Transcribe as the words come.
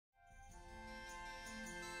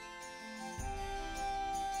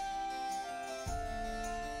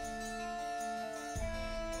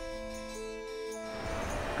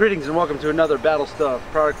Greetings and welcome to another Battle Stuff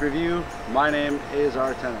product review. My name is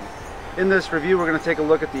Artenin. In this review we're going to take a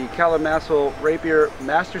look at the Kalamazoo Rapier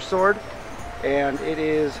Master Sword, and it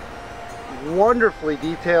is wonderfully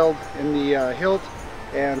detailed in the hilt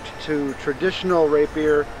and to traditional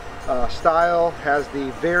rapier style. Has the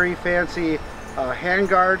very fancy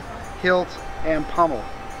handguard, hilt, and pommel.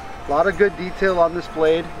 A lot of good detail on this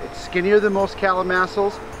blade. It's skinnier than most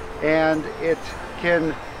Kalamazoos, and it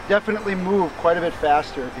can definitely move quite a bit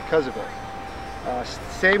faster because of it.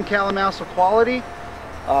 Same Kalamazoo quality,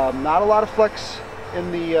 not a lot of flex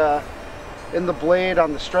in the blade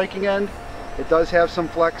on the striking end. It does have some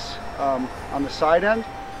flex on the side end,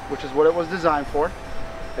 which is what it was designed for.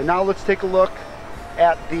 And now let's take a look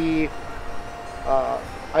at the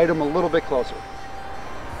item a little bit closer.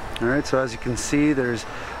 Alright, so as you can see, there's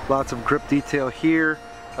lots of grip detail here,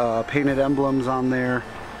 painted emblems on there,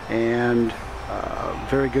 and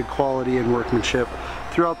very good quality and workmanship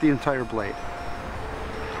throughout the entire blade.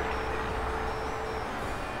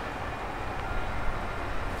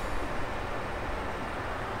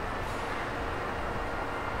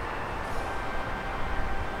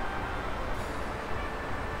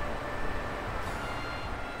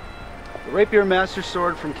 The Rapier Master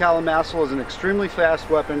Sword from Kalamazoo is an extremely fast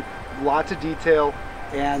weapon, lots of detail,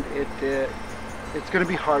 and it's going to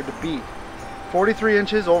be hard to beat. 43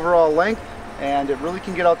 inches overall length, and it really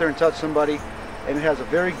can get out there and touch somebody, and it has a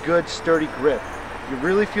very good sturdy grip. You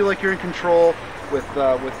really feel like you're in control with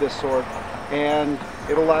this sword, and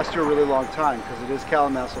it'll last you a really long time because it is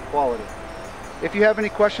Kalamazoo quality. If you have any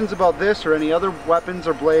questions about this or any other weapons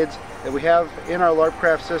or blades that we have in our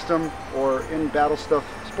LarpCraft system or in Battle Stuff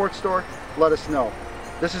Sports Store, let us know.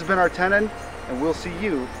 This has been Artenin, and we'll see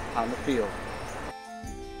you on the field.